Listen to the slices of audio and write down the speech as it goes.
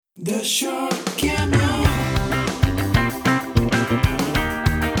The short cameo.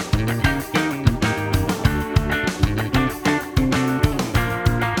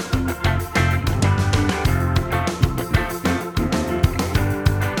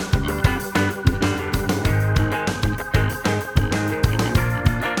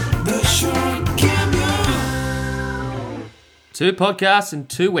 The short cameo. 2 podcasts in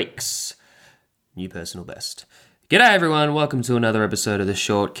 2 weeks. New personal best. G'day everyone, welcome to another episode of The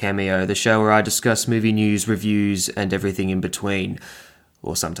Short Cameo, the show where I discuss movie news, reviews, and everything in between.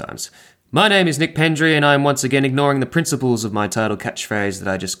 Or sometimes. My name is Nick Pendry, and I'm once again ignoring the principles of my title catchphrase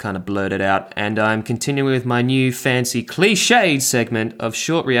that I just kind of blurted out, and I'm continuing with my new fancy cliched segment of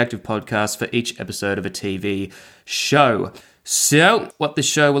short reactive podcasts for each episode of a TV show. So, what this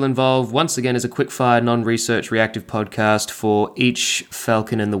show will involve, once again, is a quick-fire, non-research reactive podcast for each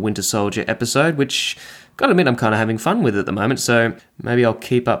Falcon and the Winter Soldier episode, which, gotta admit, I'm kind of having fun with at the moment, so maybe I'll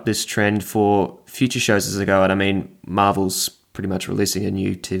keep up this trend for future shows as I go. And I mean, Marvel's pretty much releasing a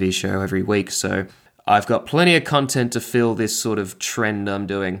new TV show every week, so I've got plenty of content to fill this sort of trend I'm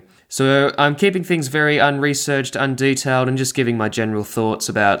doing. So I'm keeping things very unresearched, undetailed, and just giving my general thoughts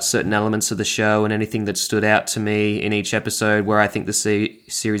about certain elements of the show and anything that stood out to me in each episode, where I think the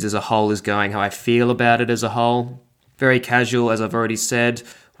series as a whole is going, how I feel about it as a whole. Very casual, as I've already said.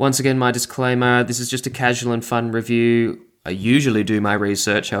 Once again, my disclaimer, this is just a casual and fun review. I usually do my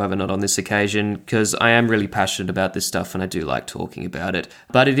research, however not on this occasion, because I am really passionate about this stuff and I do like talking about it.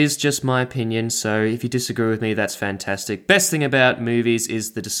 But it is just my opinion, so if you disagree with me, that's fantastic. Best thing about movies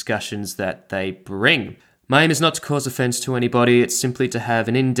is the discussions that they bring. My aim is not to cause offense to anybody, it's simply to have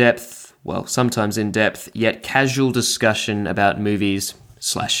an in-depth, well, sometimes in-depth, yet casual discussion about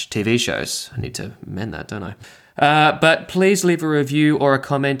movies/TV shows. I need to amend that, don't I? But please leave a review or a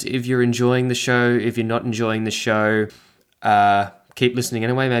comment if you're enjoying the show. If you're not enjoying the show, keep listening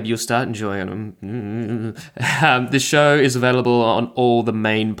anyway. Maybe you'll start enjoying them. The show is available on all the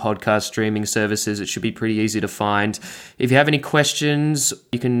main podcast streaming services. It should be pretty easy to find. If you have any questions,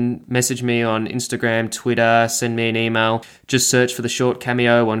 you can message me on Instagram, Twitter, send me an email. Just search for The Short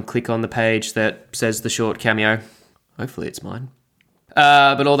Cameo and click on the page that says The Short Cameo. Hopefully it's mine.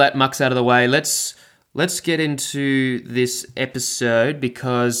 But all that muck's out of the way. Let's get into this episode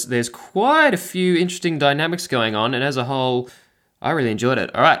because there's quite a few interesting dynamics going on, and as a whole, I really enjoyed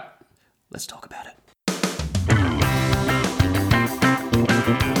it. All right, let's talk about it.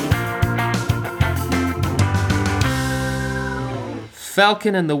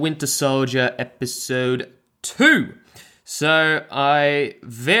 Falcon and the Winter Soldier, Episode 2. So I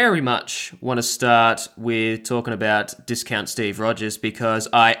very much want to start with talking about Discount Steve Rogers because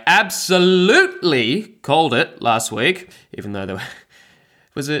I absolutely called it last week, even though there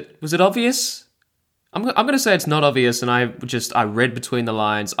was it obvious? I'm going to say it's not obvious, and I read between the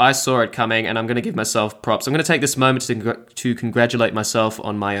lines. I saw it coming, and I'm going to give myself props. I'm going to take this moment to congratulate myself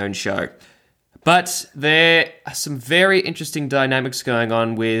on my own show. But there are some very interesting dynamics going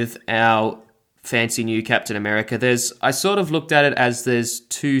on with our fancy new Captain America. I sort of looked at it as there's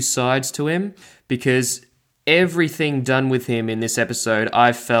 2 sides to him, because everything done with him in this episode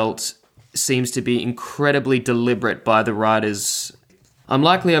I felt seems to be incredibly deliberate by the writers. I'm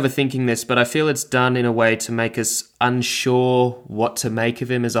likely overthinking this, but I feel it's done in a way to make us unsure what to make of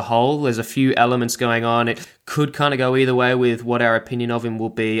him as a whole. There's a few elements going on. It could kind of go either way with what our opinion of him will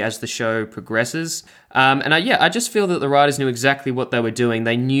be as the show progresses. I just feel that the writers knew exactly what they were doing.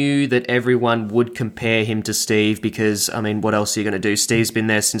 They knew that everyone would compare him to Steve because, I mean, what else are you going to do? Steve's been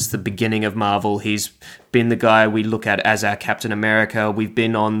there since the beginning of Marvel. He's been the guy we look at as our Captain America. We've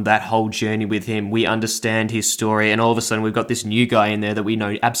been on that whole journey with him. We understand his story, and all of a sudden we've got this new guy in there that we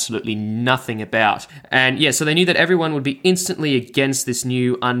know absolutely nothing about. And yeah, so they knew that everyone would be instantly against this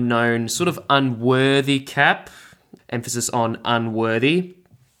new unknown, sort of unworthy Cap. Emphasis on unworthy.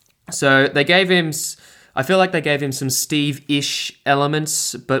 So they gave him, I feel like they gave him some Steve-ish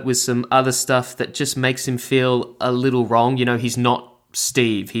elements, but with some other stuff that just makes him feel a little wrong. You know, he's not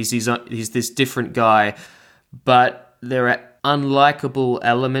Steve. He's this different guy, but there are unlikable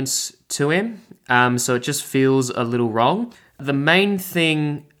elements to him. So it just feels a little wrong. The main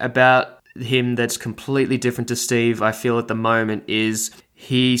thing about him that's completely different to Steve, I feel at the moment, is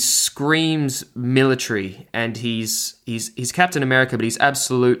he screams military, and he's Captain America, but he's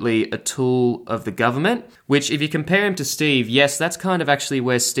absolutely a tool of the government, which if you compare him to Steve, yes, that's kind of actually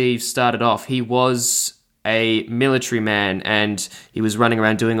where Steve started off. He was a military man, and he was running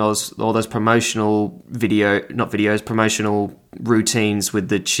around doing all those promotional promotional routines with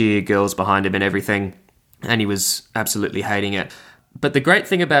the cheer girls behind him and everything, and he was absolutely hating it. But the great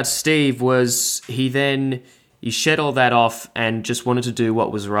thing about Steve was he then He shed all that off and just wanted to do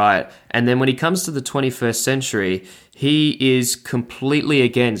what was right. And then when he comes to the 21st century, he is completely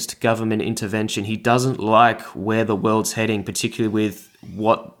against government intervention. He doesn't like where the world's heading, particularly with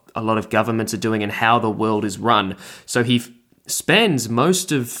what a lot of governments are doing and how the world is run. So he spends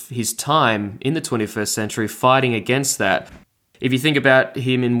most of his time in the 21st century fighting against that. If you think about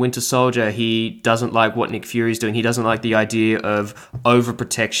him in Winter Soldier, he doesn't like what Nick Fury's doing. He doesn't like the idea of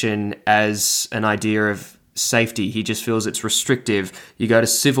overprotection as an idea of safety. He just feels it's restrictive. You go to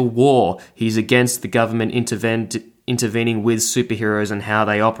Civil War, he's against the government intervening with superheroes and how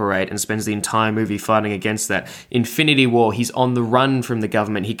they operate, and spends the entire movie fighting against that. Infinity War, he's on the run from the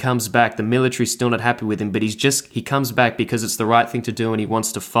government. He comes back. The military's still not happy with him, but he comes back because it's the right thing to do and he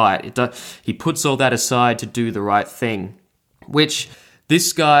wants to fight. He puts all that aside to do the right thing, which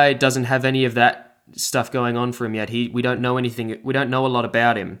this guy doesn't have any of that stuff going on for him yet. We don't know anything. We don't know a lot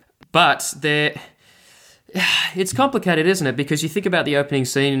about him. But it's complicated, isn't it? Because you think about the opening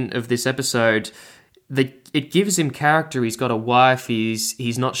scene of this episode, it gives him character. He's got a wife.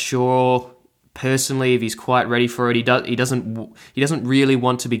 He's not sure personally if he's quite ready for it. He doesn't really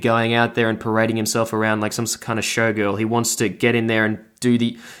want to be going out there and parading himself around like some kind of showgirl. He wants to get in there and do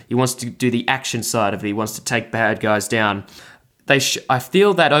the action side of it. He wants to take bad guys down. I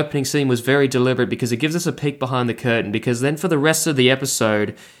feel that opening scene was very deliberate because it gives us a peek behind the curtain, because then for the rest of the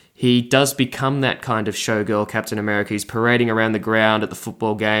episode, he does become that kind of showgirl Captain America. He's parading around the ground at the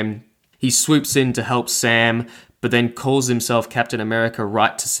football game. He swoops in to help Sam, but then calls himself Captain America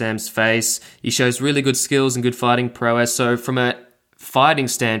right to Sam's face. He shows really good skills and good fighting prowess. So from a fighting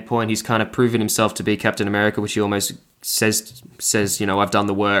standpoint, he's kind of proven himself to be Captain America, which he almost says, I've done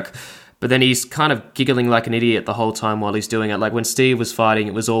the work. But then he's kind of giggling like an idiot the whole time while he's doing it. Like when Steve was fighting,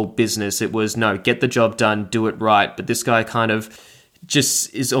 it was all business. It was, no, get the job done, do it right. But this guy kind of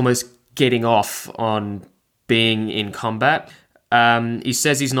just is almost getting off on being in combat. He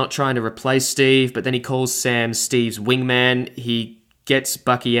says he's not trying to replace Steve, but then he calls Sam Steve's wingman. He gets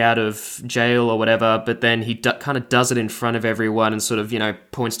Bucky out of jail or whatever, but then he kind of does it in front of everyone and sort of,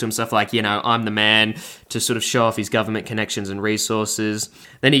 points to himself like, I'm the man, to sort of show off his government connections and resources.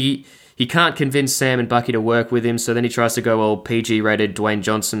 Then he can't convince Sam and Bucky to work with him, so then he tries to go all PG-rated Dwayne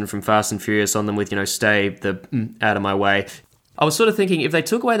Johnson from Fast and Furious on them with, stay the out of my way. I was sort of thinking, if they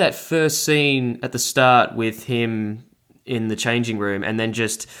took away that first scene at the start with him in the changing room, and then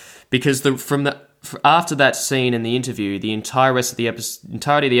just because after that scene in the interview, the entire rest of the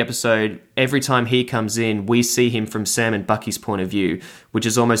entirety of the episode, every time he comes in, we see him from Sam and Bucky's point of view, which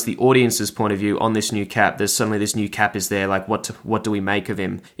is almost the audience's point of view on this new Cap. There's suddenly this new Cap is there, like what do we make of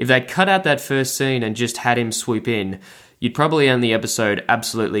him? If they'd cut out that first scene and just had him swoop in, you'd probably end the episode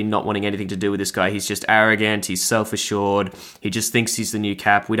absolutely not wanting anything to do with this guy. He's just arrogant, he's self-assured, he just thinks he's the new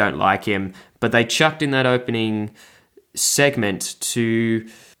Cap, we don't like him. But they chucked in that opening segment to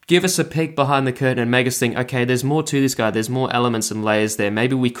give us a peek behind the curtain and make us think, okay, there's more to this guy, there's more elements and layers there,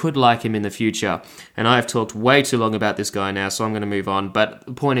 maybe we could like him in the future. And I've talked way too long about this guy now, so I'm going to move on. But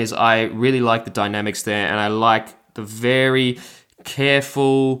the point is, I really like the dynamics there, and I like the very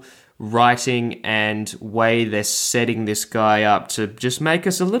careful writing and way they're setting this guy up to just make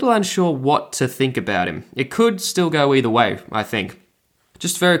us a little unsure what to think about him. It could still go either way, I think.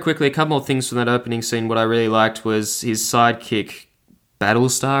 Just very quickly, a couple more things from that opening scene. What I really liked was his sidekick,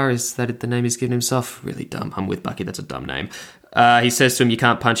 Battlestar. Is that the name he's given himself? Really dumb. I'm with Bucky, that's a dumb name. He says to him, you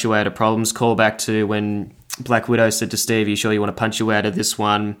can't punch your way out of problems. Call back to when Black Widow said to Steve, you sure you want to punch your way out of this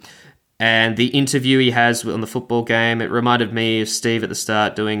one? And the interview he has on the football game, it reminded me of Steve at the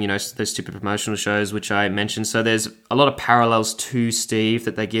start doing, those stupid promotional shows, which I mentioned. So there's a lot of parallels to Steve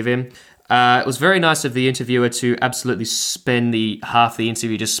that they give him. It was very nice of the interviewer to absolutely spend half the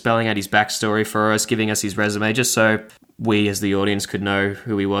interview just spelling out his backstory for us, giving us his resume, just so we as the audience could know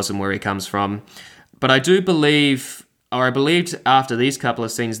who he was and where he comes from. But I believed after these couple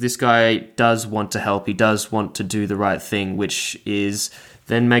of scenes, this guy does want to help. He does want to do the right thing, which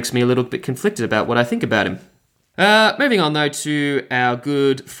then makes me a little bit conflicted about what I think about him. Moving on, though, to our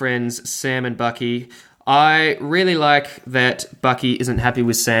good friends Sam and Bucky. I really like that Bucky isn't happy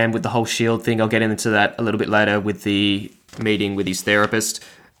with Sam with the whole SHIELD thing. I'll get into that a little bit later with the meeting with his therapist.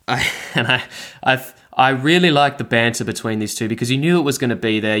 I really like the banter between these two because you knew it was going to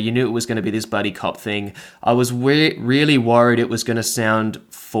be there. You knew it was going to be this buddy cop thing. I was really worried it was going to sound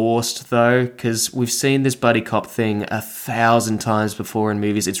forced, though, because we've seen this buddy cop thing 1,000 times before in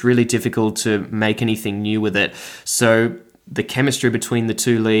movies. It's really difficult to make anything new with it. So the chemistry between the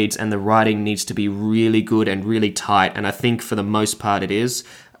two leads and the writing needs to be really good and really tight, and I think for the most part it is.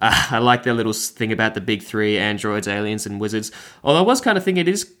 I like their little thing about the big three, androids, aliens, and wizards. Although I was kind of thinking it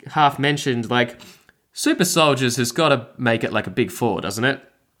is half mentioned, like, Super Soldiers has got to make it like a big four, doesn't it?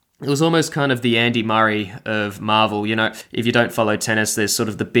 It was almost kind of the Andy Murray of Marvel. You know, if you don't follow tennis, there's sort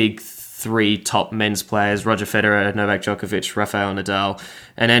of the big three top men's players: Roger Federer, Novak Djokovic, Rafael Nadal.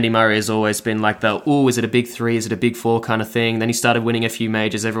 And Andy Murray has always been like is it a big three? Is it a big four kind of thing? Then he started winning a few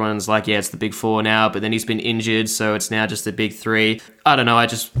majors. Everyone's like, yeah, it's the big four now. But then he's been injured, so it's now just the big three. I don't know. I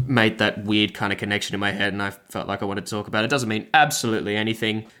just made that weird kind of connection in my head, and I felt like I wanted to talk about it. It doesn't mean absolutely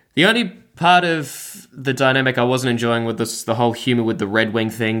anything. The only part of the dynamic I wasn't enjoying was the whole humor with the Red Wing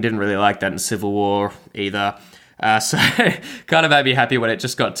thing. Didn't really like that in Civil War either. So kind of made me happy when it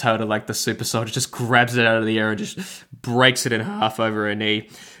just got total, like the super soldier just grabs it out of the air and just breaks it in half over her knee.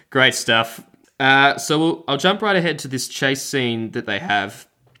 Great stuff. So I'll jump right ahead to this chase scene that they have.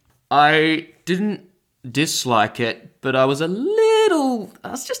 I didn't dislike it, but I was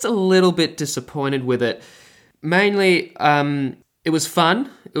just a little bit disappointed with it. Mainly, it was fun,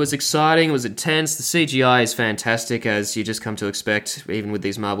 it was exciting, it was intense. The CGI is fantastic, as you just come to expect, even with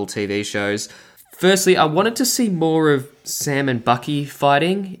these Marvel TV shows. Firstly, I wanted to see more of Sam and Bucky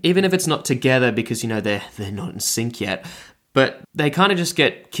fighting, even if it's not together because, you know, they're not in sync yet. But they kind of just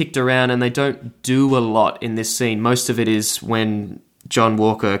get kicked around and they don't do a lot in this scene. Most of it is when John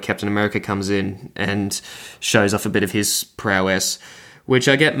Walker, Captain America, comes in and shows off a bit of his prowess, which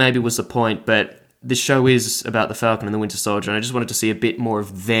I get maybe was the point, but the show is about the Falcon and the Winter Soldier, and I just wanted to see a bit more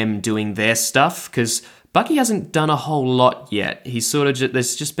of them doing their stuff, because Bucky hasn't done a whole lot yet. He's sort of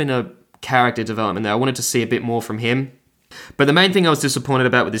there's just been a character development there. I wanted to see a bit more from him. But the main thing I was disappointed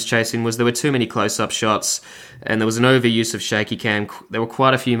about with this chase scene was there were too many close-up shots, and there was an overuse of shaky cam. There were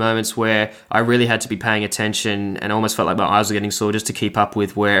quite a few moments where I really had to be paying attention, and I almost felt like my eyes were getting sore just to keep up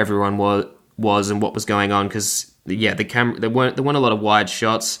with where everyone was and what was going on, because, yeah, there weren't a lot of wide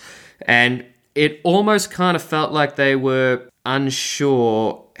shots, and it almost kind of felt like they were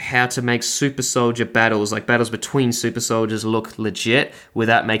unsure how to make super soldier battles, like battles between super soldiers, look legit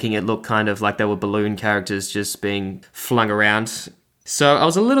without making it look kind of like they were balloon characters just being flung around. So I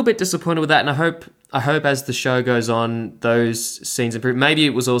was a little bit disappointed with that, and I hope as the show goes on, those scenes improve. Maybe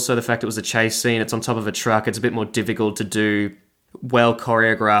it was also the fact it was a chase scene, it's on top of a truck, it's a bit more difficult to do well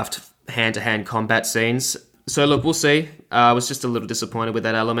choreographed hand-to-hand combat scenes. So look, we'll see. I was just a little disappointed with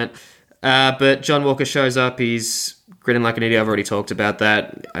that element. But John Walker shows up, he's grinning like an idiot. I've already talked about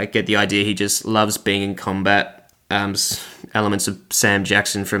that. I get the idea he just loves being in combat. Elements of Sam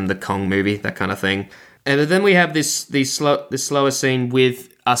Jackson from the Kong movie, that kind of thing. And then we have this slower scene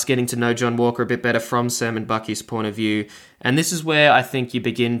with us getting to know John Walker a bit better from Sam and Bucky's point of view. And this is where I think you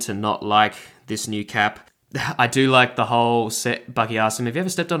begin to not like this new Cap. I do like the whole set. Bucky asks him, have you ever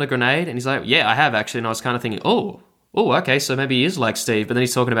stepped on a grenade? And he's like, yeah, I have actually. And I was kind of thinking, oh, okay, so maybe he is like Steve. But then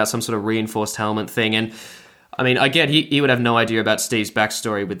he's talking about some sort of reinforced helmet thing. And I mean, I get he would have no idea about Steve's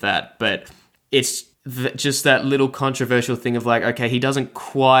backstory with that. But it's just that little controversial thing of like, okay,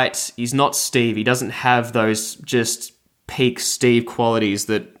 he's not Steve. He doesn't have those just peak Steve qualities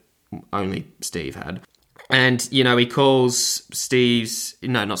that only Steve had. And, you know, he calls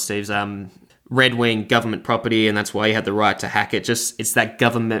Red Wing government property, and that's why he had the right to hack it. It's that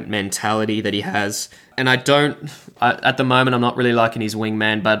government mentality that he has. And at the moment, I'm not really liking his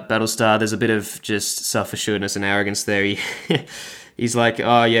wingman, but Battlestar, there's a bit of just self-assuredness and arrogance there. He's like,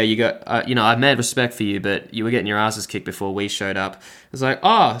 oh yeah, you got, I mad respect for you, but you were getting your asses kicked before we showed up. It's like,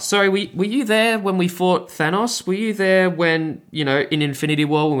 oh, sorry, were you there when we fought Thanos? Were you there when, in Infinity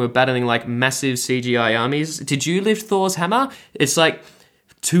War, when we were battling like massive CGI armies? Did you lift Thor's hammer? It's like,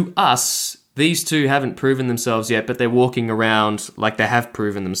 to us, these two haven't proven themselves yet, but they're walking around like they have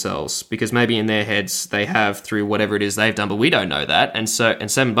proven themselves, because maybe in their heads they have through whatever it is they've done, but we don't know that. And Sam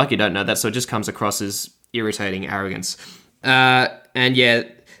and Bucky don't know that, so it just comes across as irritating arrogance. And yeah,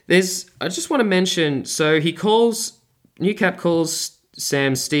 I just want to mention, so New Cap calls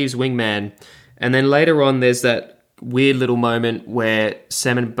Sam Steve's wingman, and then later on there's that weird little moment where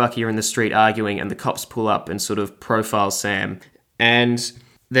Sam and Bucky are in the street arguing, and the cops pull up and sort of profile Sam, and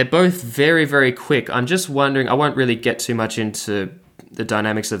they're both very, very quick. I'm just wondering, I won't really get too much into the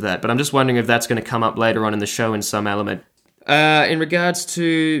dynamics of that, but I'm just wondering if that's going to come up later on in the show in some element. In regards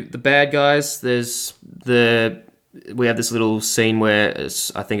to the bad guys, we have this little scene where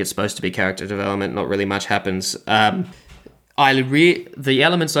I think it's supposed to be character development. Not really much happens. The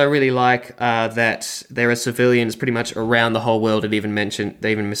elements I really like are that there are civilians pretty much around the whole world. They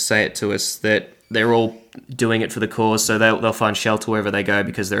even say it to us, that they're all doing it for the cause, so they'll find shelter wherever they go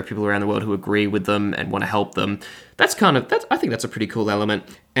because there are people around the world who agree with them and want to help them. I think that's a pretty cool element.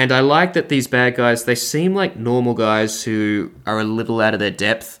 And I like that these bad guys, they seem like normal guys who are a little out of their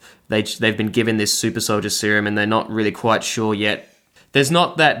depth. They've been given this super soldier serum and they're not really quite sure yet. There's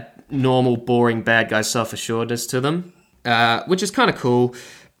not that normal, boring bad guy self-assuredness to them, which is kind of cool.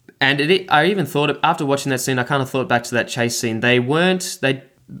 And I even thought, after watching that scene, I kind of thought back to that chase scene. They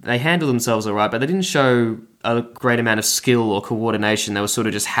handled themselves all right, but they didn't show a great amount of skill or coordination. They were sort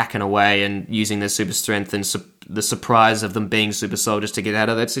of just hacking away and using their super strength and the surprise of them being super soldiers to get out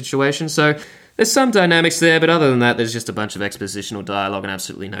of that situation. So there's some dynamics there, but other than that, there's just a bunch of expositional dialogue and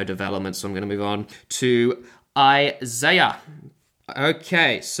absolutely no development. So I'm going to move on to Isaiah.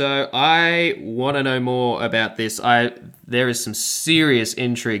 Okay, so I want to know more about this. There is some serious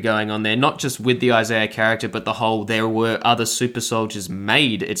intrigue going on there, not just with the Isaiah character, but there were other super soldiers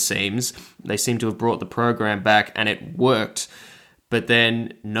made, it seems. They seem to have brought the program back, and it worked. But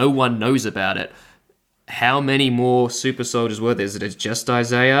then no one knows about it. How many more super soldiers were there? Is it just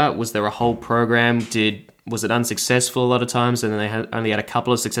Isaiah? Was there a whole program? Was it unsuccessful a lot of times, and then they only had a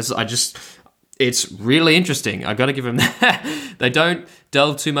couple of successes? It's really interesting. I got to give them that. They don't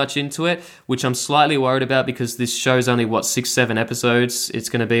delve too much into it, which I'm slightly worried about because this show's only, 6-7 episodes it's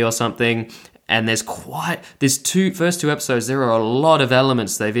going to be or something. And first two episodes, there are a lot of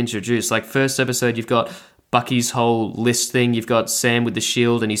elements they've introduced. Like first episode, you've got Bucky's whole list thing. You've got Sam with the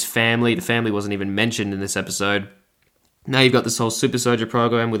shield and his family. The family wasn't even mentioned in this episode. Now you've got this whole super soldier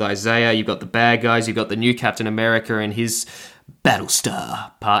program with Isaiah. You've got the bad guys. You've got the new Captain America and his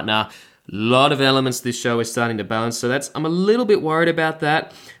Battlestar partner. A lot of elements this show is starting to balance, so I'm a little bit worried about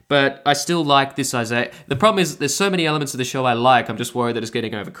that, but I still like this Isaiah. The problem is there's so many elements of the show I like, I'm just worried that it's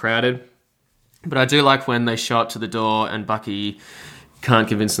getting overcrowded. But I do like when they shot to the door and Bucky can't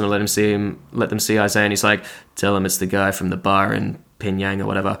convince them to let them see Isaiah, and he's like, tell him it's the guy from the bar in Pyongyang or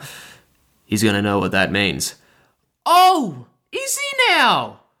whatever. He's going to know what that means. Oh, is he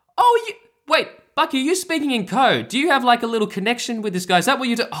now? Wait. Bucky, are you speaking in code? Do you have like a little connection with this guy? Is that what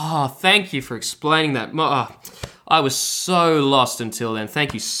you do? Oh, thank you for explaining that. I was so lost until then.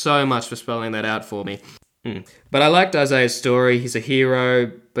 Thank you so much for spelling that out for me. But I liked Isaiah's story. He's a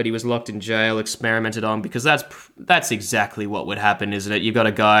hero, but he was locked in jail, experimented on, because that's exactly what would happen, isn't it? You've got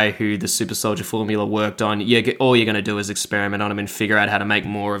a guy who the super soldier formula worked on. All you're going to do is experiment on him and figure out how to make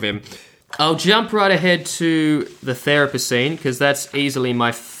more of him. I'll jump right ahead to the therapist scene, because that's easily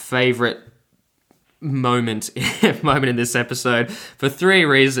my favourite moment in this episode for 3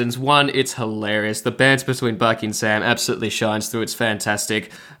 reasons. One, it's hilarious. The banter between Bucky and Sam absolutely shines through. It's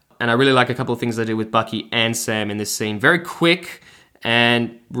fantastic. And I really like a couple of things they do with Bucky and Sam in this scene. Very quick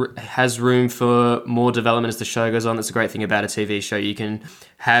and has room for more development as the show goes on. That's a great thing about a TV show. You can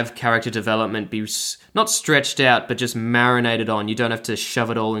have character development be not stretched out, but just marinated on. You don't have to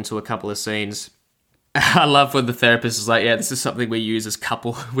shove it all into a couple of scenes. I love when the therapist is like, yeah, this is something we use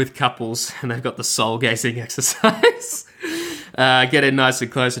with couples, and they've got the soul-gazing exercise. Get in nice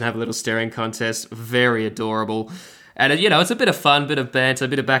and close and have a little staring contest. Very adorable. And, it's a bit of fun, bit of banter, a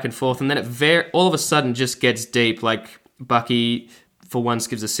bit of back and forth, and then it all of a sudden just gets deep, like Bucky, for once,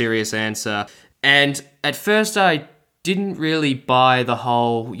 gives a serious answer. And at first I didn't really buy the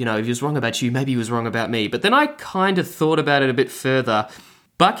whole, if he was wrong about you, maybe he was wrong about me. But then I kind of thought about it a bit further.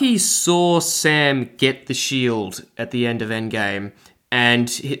 Bucky saw Sam get the shield at the end of Endgame, and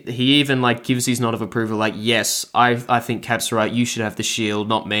he even gives his nod of approval, like, yes, I think Cap's right, you should have the shield,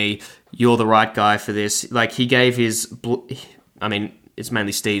 not me, you're the right guy for this. He gave his, it's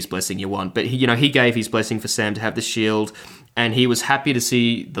mainly Steve's blessing you want, but he gave his blessing for Sam to have the shield, and he was happy to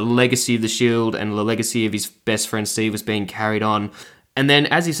see the legacy of the shield and the legacy of his best friend Steve was being carried on. And then,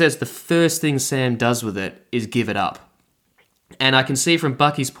 as he says, the first thing Sam does with it is give it up. And I can see from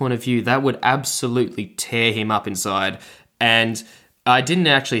Bucky's point of view, that would absolutely tear him up inside. And I didn't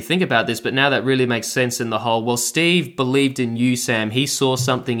actually think about this, but now that really makes sense in the whole, well, Steve believed in you, Sam. He saw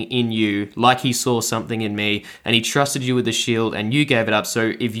something in you, like he saw something in me, and he trusted you with the shield, and you gave it up.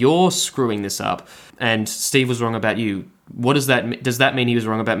 So if you're screwing this up, and Steve was wrong about you, what does that mean? Does that mean he was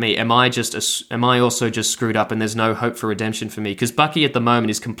wrong about me? Am I also just screwed up and there's no hope for redemption for me? Because Bucky at the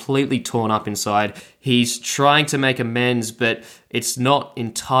moment is completely torn up inside. He's trying to make amends, but it's not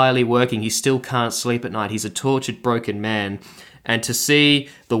entirely working. He still can't sleep at night. He's a tortured, broken man. And to see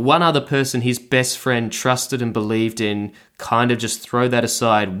the one other person his best friend trusted and believed in kind of just throw that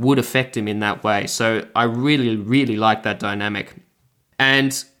aside would affect him in that way. So I really, really like that dynamic.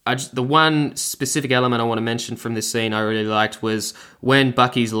 And the one specific element I want to mention from this scene I really liked was when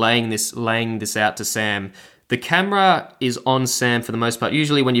Bucky's laying this out to Sam. The camera is on Sam for the most part.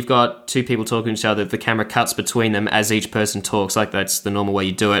 Usually when you've got two people talking to each other, the camera cuts between them as each person talks. That's the normal way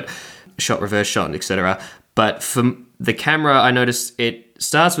you do it. Shot, reverse shot, etc. But for the camera, I noticed it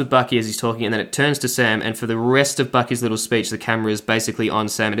starts with Bucky as he's talking, and then it turns to Sam, and for the rest of Bucky's little speech, the camera is basically on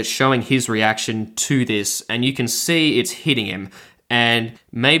Sam, and it's showing his reaction to this, and you can see it's hitting him. And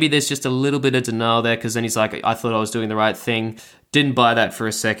maybe there's just a little bit of denial there because then he's like, I thought I was doing the right thing. Didn't buy that for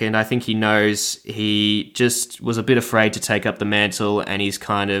a second. I think he knows he just was a bit afraid to take up the mantle and he's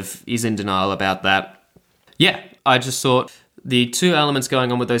in denial about that. Yeah, I just thought the two elements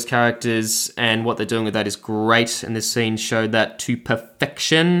going on with those characters and what they're doing with that is great. And this scene showed that to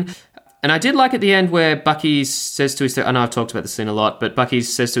perfection. And I did like at the end where Bucky says to his I know I've talked about this scene a lot, but Bucky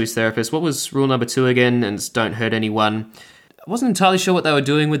says to his therapist, what was rule number 2 again? And it's don't hurt anyone. I wasn't entirely sure what they were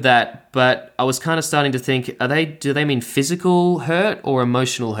doing with that, but I was kind of starting to think, do they mean physical hurt or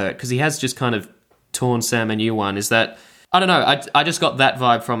emotional hurt? Because he has just kind of torn Sam a new one. Is that, I don't know, I just got that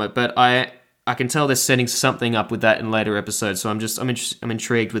vibe from it, but I can tell they're setting something up with that in later episodes, so I'm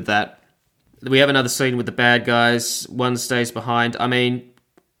intrigued with that. We have another scene with the bad guys. One stays behind. I mean,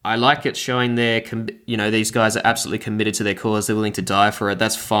 I like it showing these guys are absolutely committed to their cause. They're willing to die for it.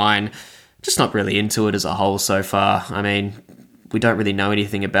 That's fine. Just not really into it as a whole so far. I mean, we don't really know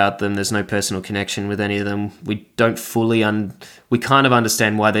anything about them. There's no personal connection with any of them. We don't fully we kind of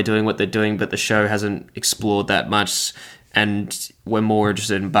understand why they're doing what they're doing, but the show hasn't explored that much, and we're more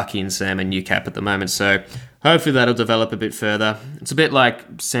interested in Bucky and Sam and New Cap at the moment. So hopefully that'll develop a bit further. It's a bit like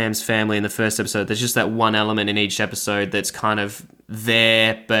Sam's family in the first episode. There's just that one element in each episode that's kind of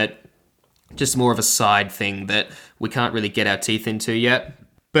there, but just more of a side thing that we can't really get our teeth into yet.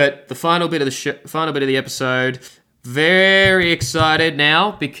 But the final bit of the episode, very excited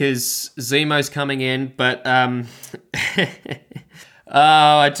now because ZEMO's coming in. But I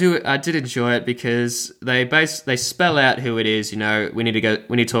did enjoy it because they spell out who it is. You know, we need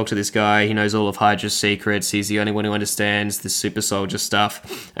to talk to this guy. He knows all of Hydra's secrets. He's the only one who understands the super soldier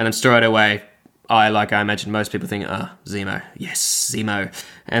stuff. And then straight away, I imagine most people think, ZEMO. Yes, ZEMO.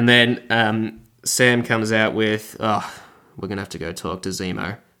 And then Sam comes out with, we're going to have to go talk to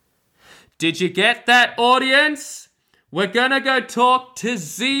ZEMO. Did you get that, audience? We're going to go talk to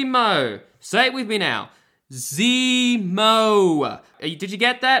ZEMO. Say it with me now. ZEMO. Did you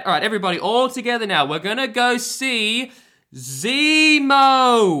get that? All right, everybody, all together now. We're going to go see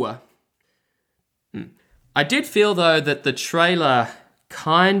ZEMO. I did feel, though, that the trailer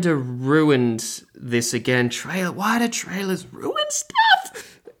kind of ruined this again. Why do trailers ruin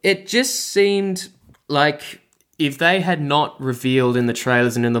stuff? It just seemed like if they had not revealed in the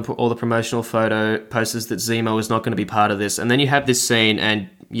trailers and in all the promotional photo posters that ZEMO was not going to be part of this, and then you have this scene and,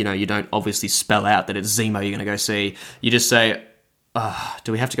 you don't obviously spell out that it's ZEMO you're going to go see. You just say,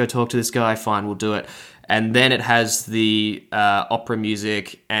 do we have to go talk to this guy? Fine, we'll do it. And then it has the opera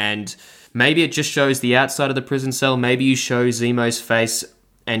music, and maybe it just shows the outside of the prison cell. Maybe you show ZEMO's face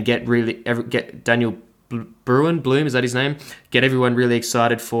and get Daniel Bloom, is that his name? Get everyone really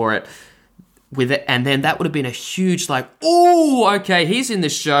excited for it. With it, and then that would have been a huge okay, he's in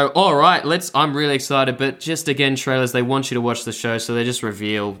this show. All right, I'm really excited. But just again, trailers, they want you to watch the show, so they just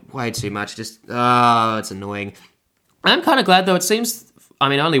reveal way too much. It's annoying. I'm kind of glad though. It seems,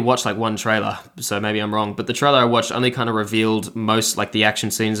 I only watched one trailer, so maybe I'm wrong. But the trailer I watched only kind of revealed most the action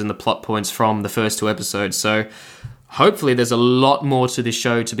scenes and the plot points from the first 2 episodes. So hopefully there's a lot more to this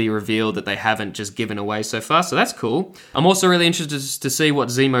show to be revealed that they haven't just given away so far, so that's cool. I'm also really interested to see what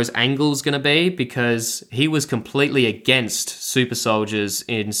ZEMO's angle is going to be, because he was completely against super soldiers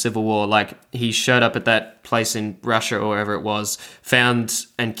in Civil War. He showed up at that place in Russia or wherever it was, found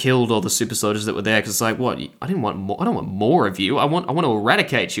and killed all the super soldiers that were there, because what? I don't want more of you. I want to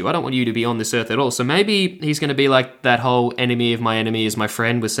eradicate you. I don't want you to be on this earth at all. So maybe he's going to be like that whole enemy of my enemy is my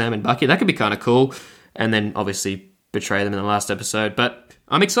friend with Sam and Bucky. That could be kind of cool. And then obviously betray them in the last episode. But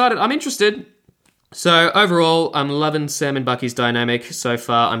I'm excited. I'm interested. So overall, I'm loving Sam and Bucky's dynamic so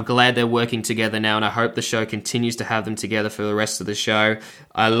far. I'm glad they're working together now, and I hope the show continues to have them together for the rest of the show.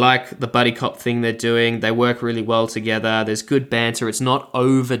 I like the buddy cop thing they're doing. They work really well together. There's good banter. It's not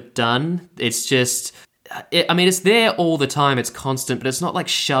overdone. It's just... it's there all the time. It's constant, but it's not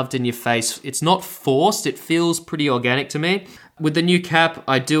shoved in your face. It's not forced. It feels pretty organic to me. With the new Cap,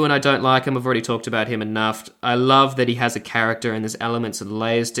 I do and I don't like him. I've already talked about him enough. I love that he has a character and there's elements and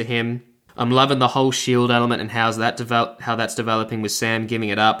layers to him. I'm loving the whole S.H.I.E.L.D. element and how that's developing with Sam giving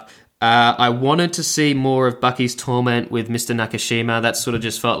it up. I wanted to see more of Bucky's torment with Mr. Nakashima. That sort of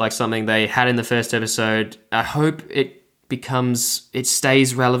just felt like something they had in the first episode. I hope it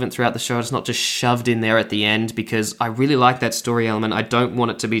stays relevant throughout the show. It's not just shoved in there at the end, because I really like that story element. I don't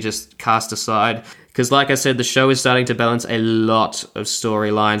want it to be just cast aside. Because like I said, the show is starting to balance a lot of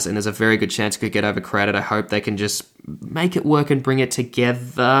storylines, and there's a very good chance it could get overcrowded. I hope they can just make it work and bring it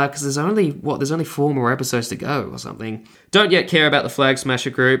together, because there's only 4 more episodes to go or something. Don't yet care about the Flag Smasher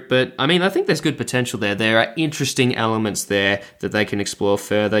group, but I mean, I think there's good potential there. There are interesting elements there that they can explore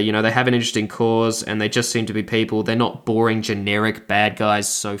further. You know, they have an interesting cause, and they just seem to be people. They're not boring, generic bad guys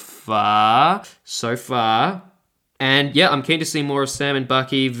so far. And yeah, I'm keen to see more of Sam and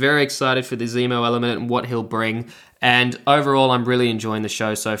Bucky. Very excited for the ZEMO element and what he'll bring. And overall, I'm really enjoying the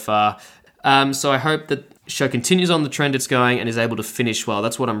show so far. So I hope that the show continues on the trend it's going and is able to finish well.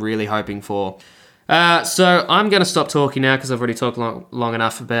 That's what I'm really hoping for. So I'm going to stop talking now because I've already talked long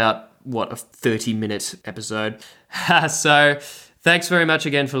enough about, a 30-minute episode. So thanks very much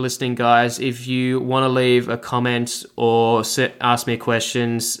again for listening, guys. If you want to leave a comment or ask me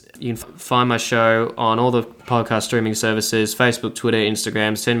questions, you can find my show on all the podcast streaming services, Facebook, Twitter,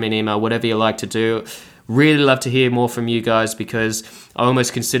 Instagram. Send me an email, whatever you like to do. Really love to hear more from you guys, because I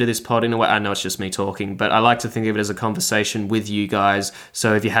almost consider this pod, in a way, I know it's just me talking, but I like to think of it as a conversation with you guys.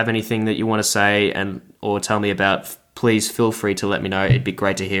 So if you have anything that you want to say or tell me about, please feel free to let me know. It'd be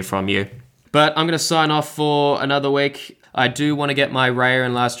great to hear from you. But I'm going to sign off for another week. I do want to get my Raya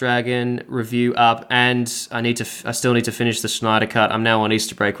and Last Dragon review up, and I still need to finish the Snyder Cut. I'm now on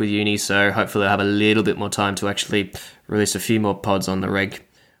Easter break with uni, so hopefully I'll have a little bit more time to actually release a few more pods on the rig.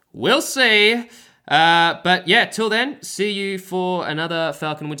 We'll see. But yeah, till then, see you for another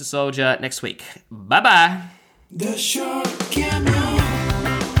Falcon Winter Soldier next week. Bye-bye. The short